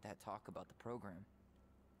spooked her with that talk about the program.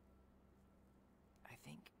 I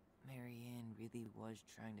think Marianne really was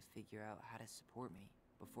trying to figure out how to support me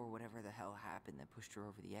before whatever the hell happened that pushed her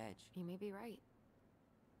over the edge. You may be right.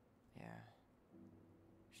 Yeah.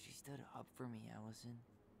 She stood up for me, Allison.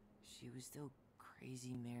 She was still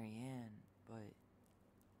crazy Marianne, but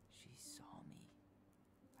she saw me.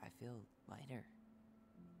 I feel lighter.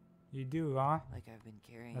 You do, huh? Like I've been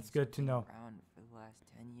carrying That's good to something know. around for the last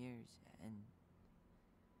 10 years, and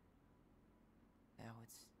now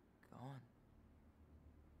it's on.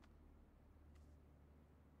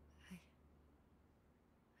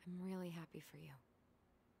 I'm really happy for you.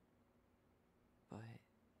 But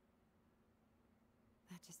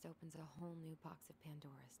That just opens a whole new box of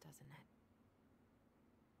Pandora's, doesn't it?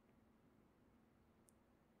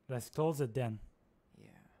 Let's close it then. yeah,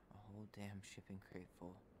 a whole damn shipping crate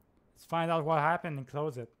full. Let's find out what happened and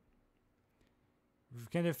close it. We're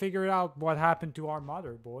gonna figure out what happened to our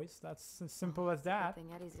mother, boys. That's as simple as that. Good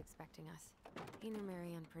thing Eddie's expecting us. He knew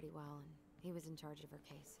Marianne pretty well, and he was in charge of her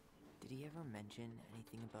case. Did he ever mention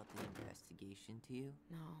anything about the investigation to you?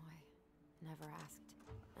 No, I never asked.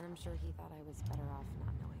 And I'm sure he thought I was better off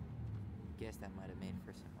not knowing. Guess that might have made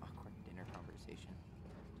for some awkward dinner conversation.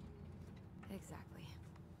 Exactly.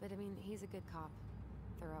 But I mean, he's a good cop.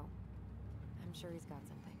 Thorough. I'm sure he's got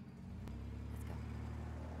something. Let's go.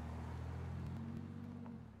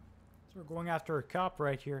 So we're going after a cop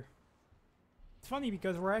right here. It's funny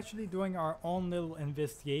because we're actually doing our own little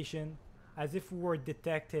investigation as if we were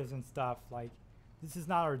detectives and stuff. Like, this is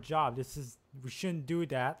not our job. We shouldn't do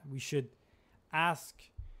that. We should ask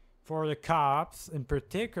for the cops in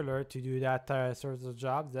particular to do that sort of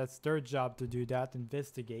jobs. That's their job to do that,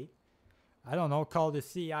 investigate. I don't know, call the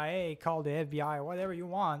CIA, call the FBI, whatever you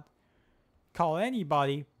want. Call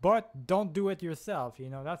anybody, but don't do it yourself. You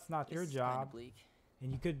know, that's not your This is kinda job. bleak.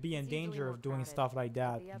 And you could be in It's usually danger more of doing crowded, stuff like but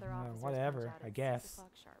that. the other Yeah, officers whatever, punch out I at guess. 6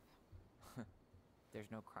 o'clock sharp. There's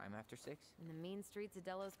no crime after 6? In the mean streets of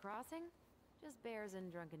Delos Crossing, just bears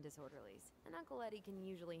and drunken disorderlies. And Uncle Eddie can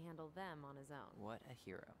usually handle them on his own. What a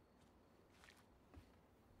hero.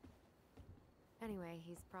 Anyway,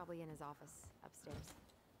 he's probably in his office upstairs.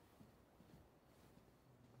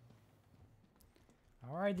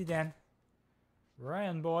 Alrighty then.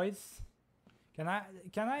 Ryan, boys. Can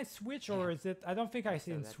I switch, or is it? I don't think I So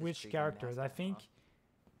can that's a switch streaking characters. I mascot, think huh?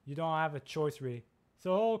 you don't have a choice really.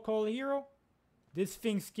 So, Cole Hero, this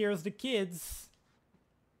thing scares the kids.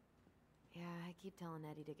 Yeah, I keep telling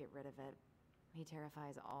Eddie to get rid of it. He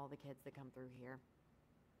terrifies all the kids that come through here.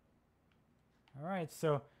 Alright,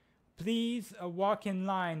 so please walk in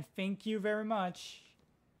line. Thank you very much.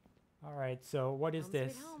 Alright, so what is Home sweet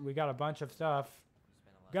this? home. We got a bunch of stuff. We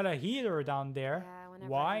spent a lot Got a heater down there. Yeah, whenever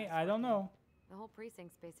Why? Eddie's I don't working. know. The whole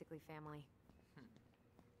precinct's basically family.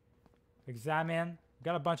 Examine.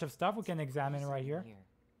 Got a bunch of stuff we can examine right here.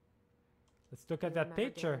 Let's look at You that remember Dan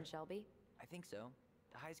picture. and Shelby? I think so.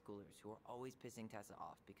 The high schoolers who were always pissing Tessa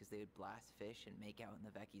off because they would blast fish and make out in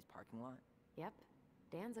the Vecchi's parking lot. Yep.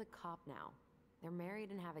 Dan's a cop now. They're married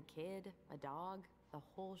and have a kid, a dog, the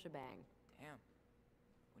whole shebang. Damn.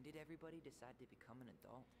 When did everybody decide to become an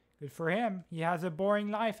adult? Good for him. He has a boring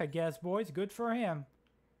life, I guess, boys. Good for him.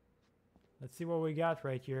 Let's see what we got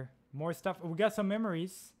right here. More stuff. We got some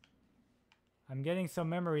memories. I'm getting some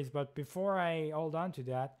memories, but before I hold on to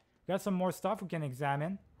that, we got some more stuff we can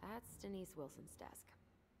examine. That's Denise Wilson's desk.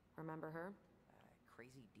 Remember her?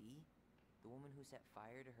 Crazy D? The woman who set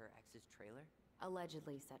fire to her ex's trailer?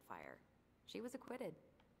 Allegedly set fire. She was acquitted.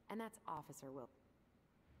 And that's Officer Will.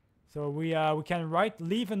 So we can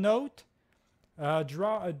leave a note,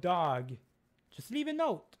 draw a dog. Just leave a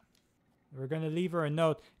note. We're gonna leave her a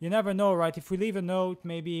note. You never know, right? If we leave a note,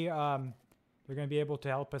 maybe they're gonna be able to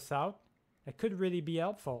help us out. It could really be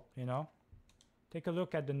helpful, you know. Take a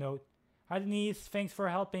look at the note. Hi Denise, thanks for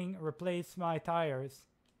helping replace my tires.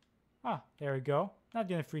 Ah, there we go. Not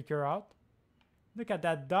gonna freak her out. Look at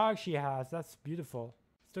that dog she has. That's beautiful.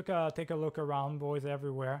 Let's take a look around, boys,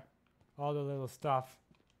 everywhere. All the little stuff.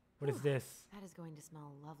 What is Whew. this? That is going to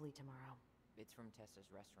smell lovely tomorrow. It's from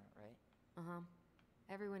Tessa's restaurant, right? Uh-huh.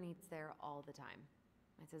 Everyone eats there all the time.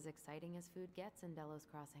 It's as exciting as food gets in Delos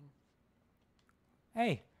Crossing.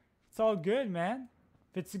 Hey, it's all good, man.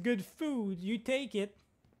 If it's good food, you take it.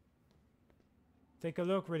 Take a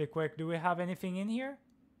look really quick. Do we have anything in here?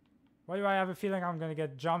 Why do I have a feeling I'm gonna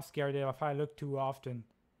get jump scared if I look too often?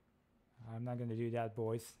 I'm not gonna do that,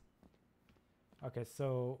 boys. Okay,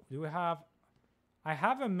 so do we have... I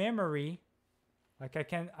have a memory. Like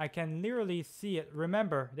I can literally see it.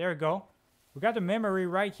 Remember, there we go. We got the memory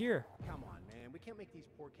right here. Come on, man. We can't make these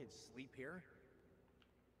poor kids sleep here.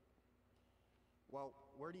 Well,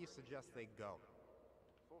 where do you suggest they go?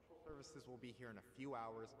 Social services will be here in a few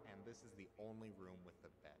hours, and this is the only room with a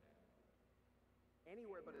bed.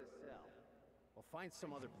 Anywhere but a cell. We'll find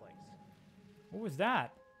some other place. What was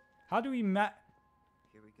that? How do we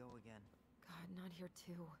Here we go again. God, not here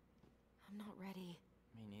too. I'm not ready.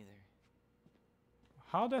 Me neither.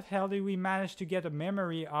 How the hell did we manage to get a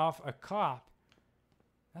memory of a cop?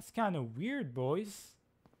 That's kind of weird, boys.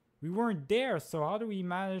 We weren't there, so how do we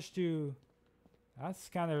manage to... That's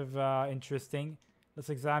kind of interesting. Let's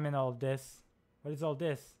examine all this. What is all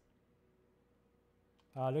this?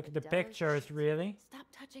 Look at the pictures, really. Stop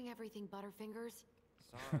touching everything, Butterfingers.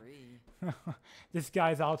 Sorry. This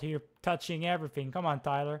guy's out here touching everything. Come on,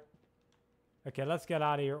 Tyler. Okay, let's get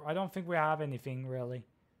out of here. I don't think we have anything, really.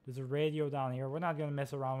 There's a radio down here. We're not going to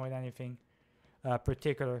mess around with anything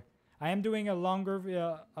particular. I am doing a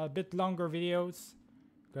bit longer videos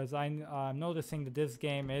because I'm noticing that this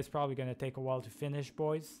game is probably going to take a while to finish,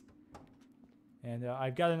 boys. And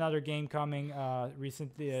I've got another game coming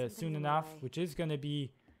recently, soon enough, which is going to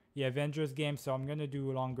be the Avengers game. So I'm going to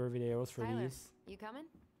do longer videos for Tyler, these. you coming?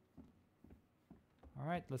 All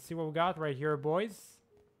right, let's see what we got right here, boys.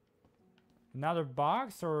 Another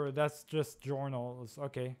box, or that's just journals?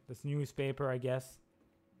 Okay, that's newspaper, I guess.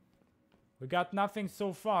 We got nothing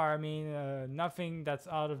so far. I mean, nothing that's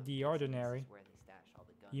out of the ordinary.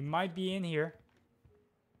 You might be in here.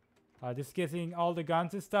 Just getting all the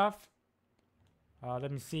guns and stuff.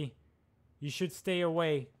 Let me see. You should stay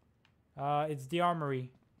away. It's the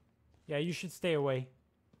armory. Yeah, you should stay away.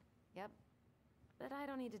 Yep. But I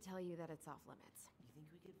don't need to tell you that it's off limits. You think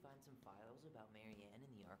we could find some files about Marianne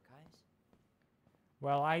in the archives?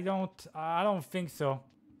 Well, I don't think so.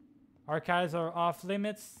 Archives are off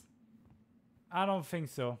limits. I don't think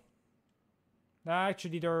so.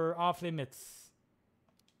 Actually, they're off limits.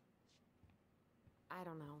 I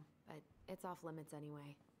don't know, but it's off limits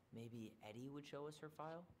anyway. Maybe Eddie would show us her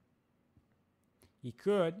file? He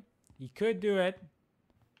could. He could do it.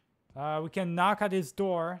 We can knock at his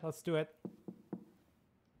door. Let's do it.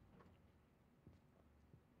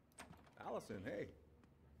 Allison, hey.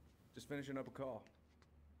 Just finishing up a call.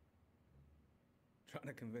 Trying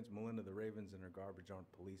to convince Melinda the Ravens and her garbage aren't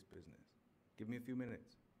police business. Give me a few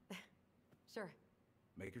minutes. Sure.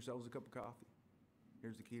 Make yourselves a cup of coffee.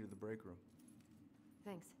 Here's the key to the break room.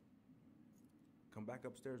 Thanks. Come back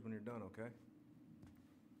upstairs when you're done, okay?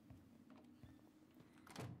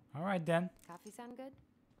 All right, then. Coffee sound good?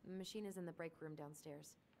 The machine is in the break room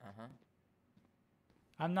downstairs. Uh-huh.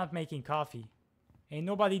 I'm not making coffee. Ain't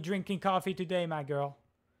nobody drinking coffee today, my girl.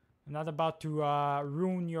 I'm not about to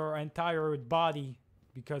ruin your entire body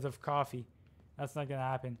because of coffee. That's not gonna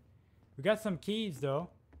happen. We got some keys, though.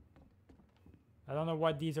 I don't know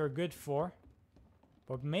what these are good for.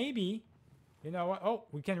 But maybe, you know what? Oh,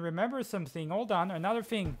 we can remember something. Hold on, another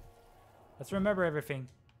thing. Let's remember everything.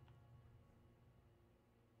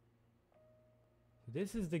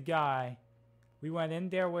 This is the guy. We went in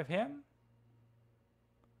there with him.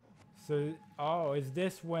 So, oh, is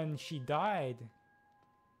this when she died?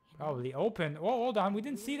 Probably open. Oh, hold on. We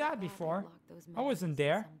didn't see that before. I wasn't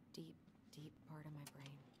there. Some deep part of my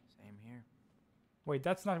brain. Same here. Wait,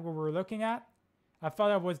 that's not what we're looking at? I thought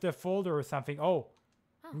that was the folder or something. Oh,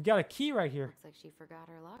 we got a key right here. Looks like she forgot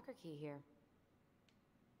her locker key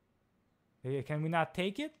here. Can we not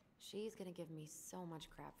take it? She's gonna give me so much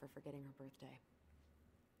crap for forgetting her birthday.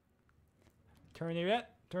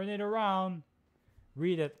 Turn it around.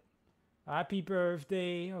 Read it. Happy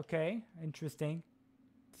birthday. Okay, interesting.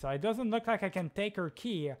 So it doesn't look like I can take her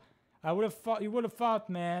key. I would have thought, you would have thought,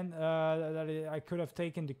 man, that I could have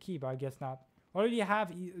taken the key, but I guess not. Already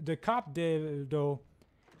have the cop did though.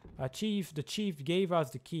 The chief gave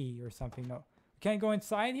us the key or something. No, we can't go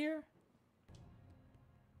inside here.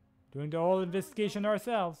 Doing the whole investigation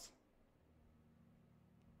ourselves.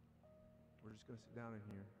 We're just gonna sit down in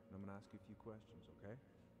here, and I'm gonna ask you a few questions, okay?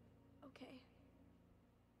 Okay.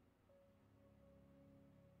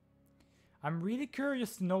 I'm really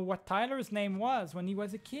curious to know what Tyler's name was when he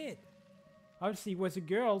was a kid. Obviously, he was a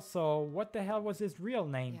girl, so what the hell was his real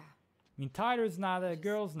name? Yeah. I mean, Tyler's not a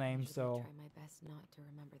girl's name, so Try my best not to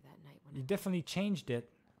remember that night when he definitely changed it.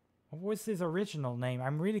 What was his original name?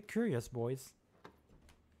 I'm really curious, boys.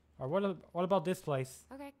 Or what about this place?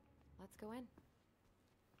 Okay, let's go in.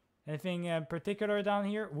 Anything in particular down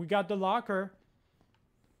here? We got the locker.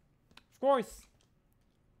 Of course.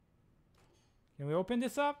 Can we open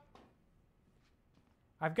this up?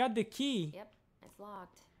 I've got the key. Yep, it's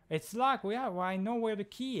locked. It's locked. Yeah, well, I know where the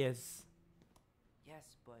key is. Yes,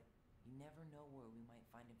 but you never know where we might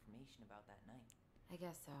find information about that night. I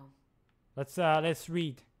guess so. Let's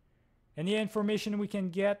read. Any information we can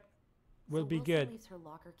get will be Wilson good. leaves her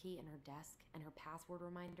locker key in her desk and her password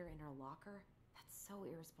reminder in her locker? That's so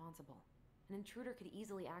irresponsible. An intruder could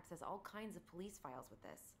easily access all kinds of police files with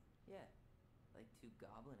this. Yeah, like two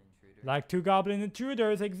goblin intruders. Like two goblin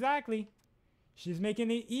intruders, exactly. She's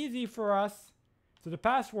making it easy for us. So the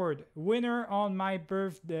password, winner on my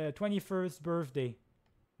 21st birthday.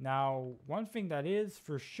 Now, one thing that is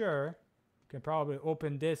for sure, can probably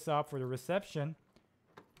open this up for the reception.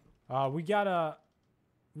 We got a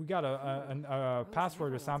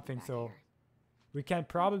password or something, so we can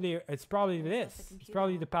probably, it's probably this. It's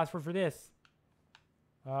probably the password for this.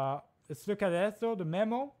 Let's look at this though, the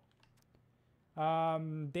memo.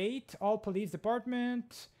 Date, all police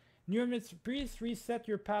department. New please reset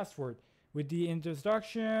your password with the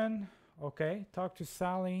introduction. Okay, talk to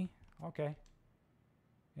Sally. Okay.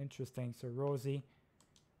 Interesting, so Rosie.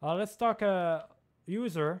 Let's talk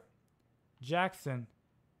user, Jackson.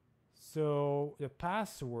 So the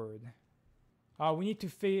password. We need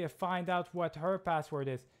to find out what her password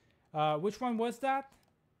is. Which one was that?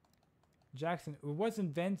 Jackson. It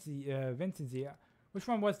wasn't Vincenzia. Which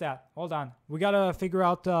one was that? Hold on. We gotta figure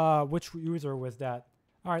out which user was that.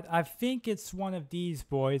 Alright, I think it's one of these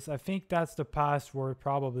boys. I think that's the password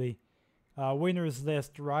probably. Winners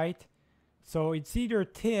list, right? So it's either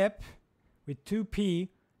Tip with 2P,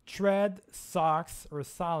 Tread, Socks, or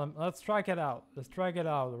Solemn. Let's try it out. Let's try it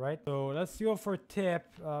out, right? So let's go for Tip.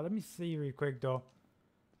 Let me see really quick though.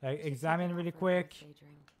 Examine really quick.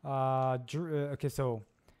 Okay, so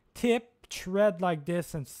Tip, Tread like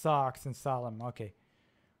this, and Socks and Solemn. Okay.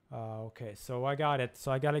 Okay, so I got it.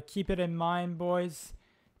 So I gotta keep it in mind, boys.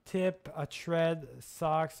 Tip, a Tread,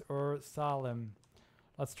 Socks, or Solemn.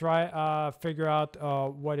 Let's try figure out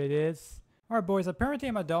what it is. Alright boys, apparently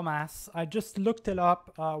I'm a dumbass. I just looked it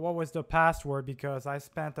up, what was the password, because I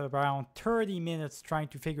spent around 30 minutes trying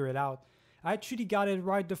to figure it out. I actually got it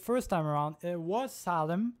right the first time around. It was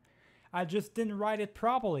Solemn. I just didn't write it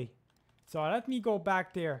properly. So let me go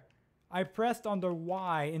back there. I pressed on the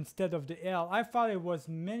Y instead of the L. I thought it was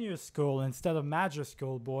minuscule instead of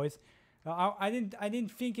majuscule, boys. I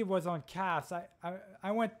didn't think it was on caps.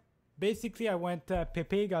 I went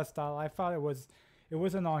Pepega style. I thought it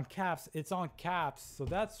wasn't on caps. It's on caps, so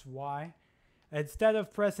that's why. Instead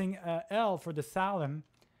of pressing L for the Solemn,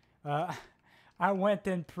 I went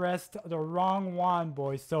and pressed the wrong one,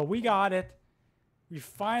 boys. So we got it.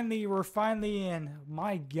 We're finally in.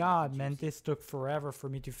 My God, man, this took forever for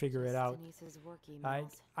me to figure it out.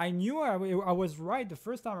 I knew I was right the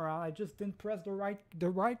first time around. I just didn't press the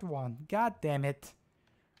right one. God damn it!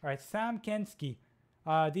 All right, Sam Kensky.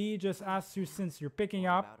 Dee just asked you since you're picking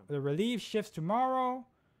up the relief shifts tomorrow.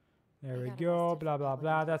 There we go. Blah blah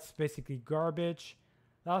blah. That's basically garbage.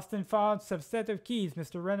 Lost and found substantive keys,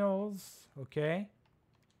 Mr. Reynolds. Okay.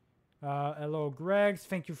 Hello, Gregs.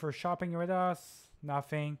 Thank you for shopping with us.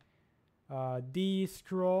 Nothing. D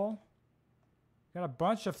scroll. Got a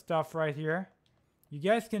bunch of stuff right here. You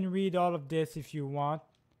guys can read all of this if you want.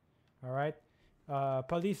 All right.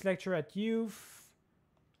 Police lecture at youth.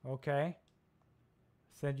 Okay.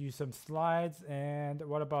 Send you some slides. And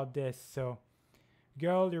what about this? So,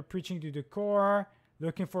 girl, you're preaching to the core.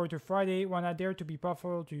 Looking forward to Friday when I dare to be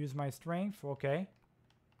powerful to use my strength. Okay.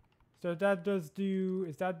 So that does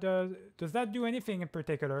that do anything in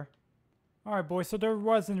particular? Alright boys, so there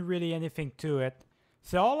wasn't really anything to it.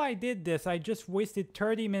 So all I did this, I just wasted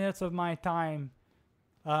 30 minutes of my time,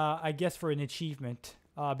 I guess for an achievement,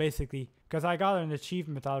 basically. Because I got an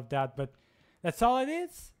achievement out of that, but that's all it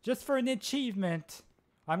is? Just for an achievement.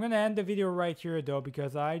 I'm going to end the video right here though,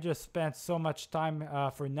 because I just spent so much time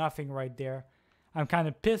for nothing right there. I'm kind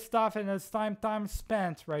of pissed off and it's time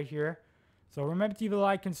spent right here. So remember to leave a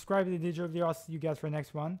like and subscribe to the digital video. I'll see you guys for the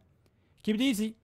next one. Keep it easy.